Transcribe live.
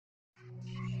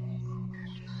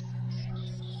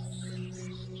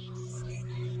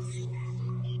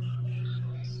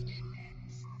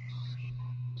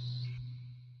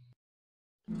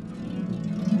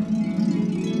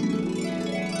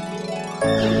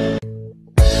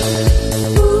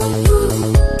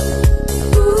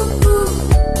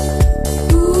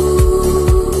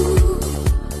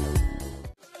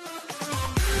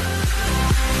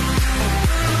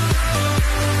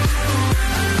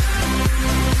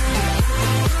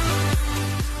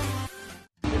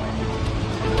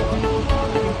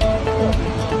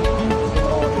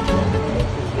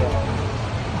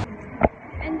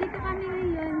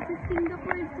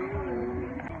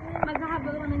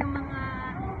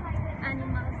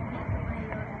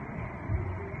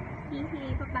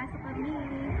Okay, papasok kami.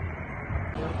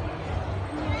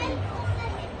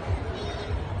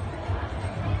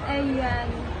 Ayan.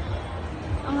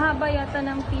 Ang haba yata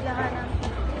ng pilahan ng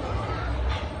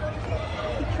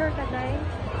picture ka, guys.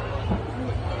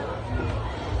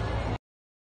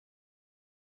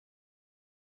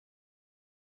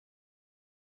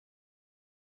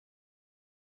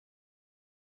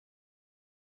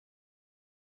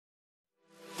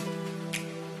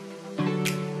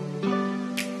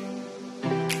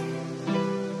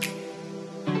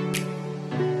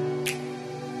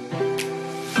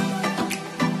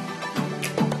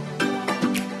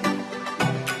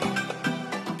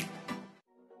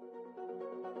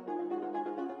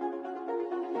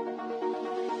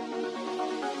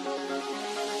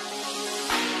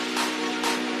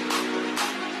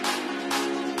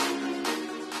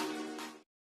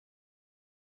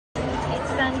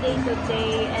 Sunday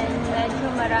today and medyo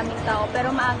maraming tao pero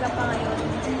maaga pa ngayon,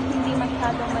 hindi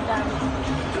masyadong madami.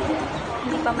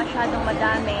 Hindi pa masyadong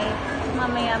madami,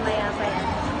 mamaya-maya pa yan.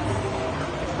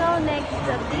 So next,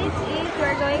 this is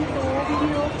we're going to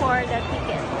queue for the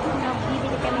ticket.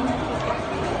 Bibili kami ng ticket.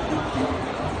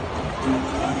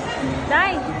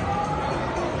 Dai!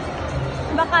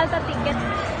 Bakal sa ticket.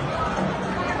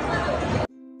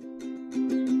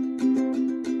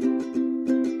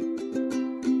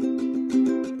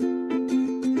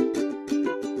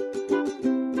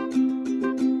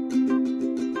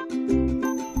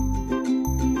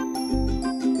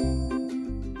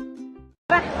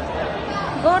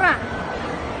 Gora.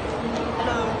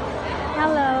 Hello.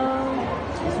 Hello.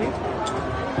 Excuse me.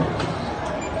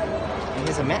 And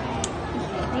here's a map.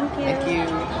 Thank you. Thank you.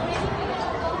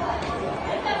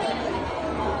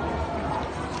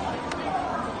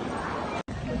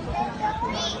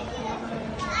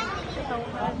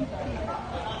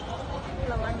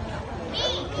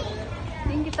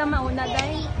 Hindi kita mauna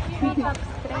dahil free tax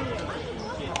trail.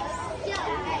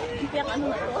 Piyak ano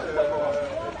na to?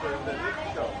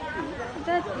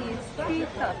 That is free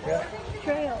tax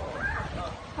trail.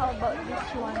 How about this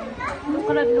one?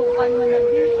 Lukan mo na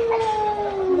dito.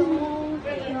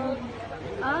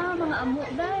 Ah, mga amo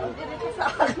dahil.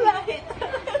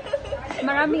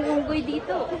 Maraming unggoy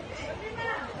dito.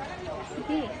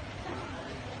 Sige.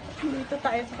 Dito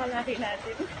tayo sa kalaki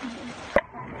natin.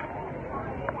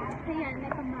 Ayan, may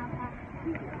pamapa.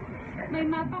 May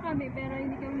mapa kami, pero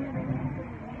hindi kami marunong sa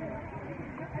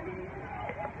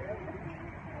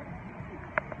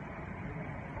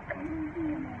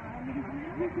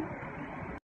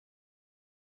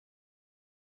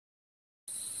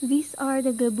These are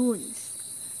the gaboons.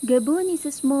 Gaboon is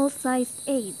a small-sized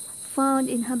ape found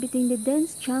inhabiting the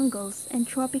dense jungles and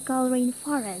tropical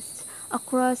rainforests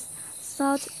across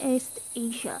Southeast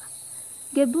Asia.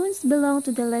 Gaboons belong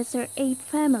to the lesser ape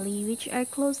family, which are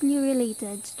closely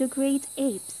related to the great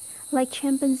apes like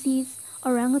chimpanzees,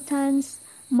 orangutans,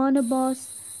 bonobos,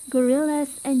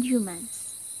 gorillas, and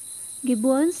humans.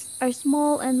 Gibbons are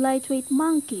small and lightweight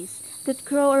monkeys that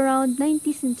grow around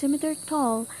 90 centimeters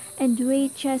tall and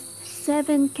weigh just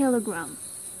 7 kilograms.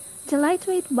 The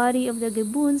lightweight body of the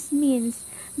gibbons means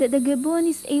that the gibbon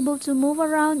is able to move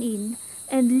around in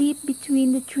and leap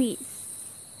between the trees.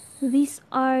 These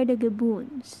are the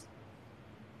gibbons.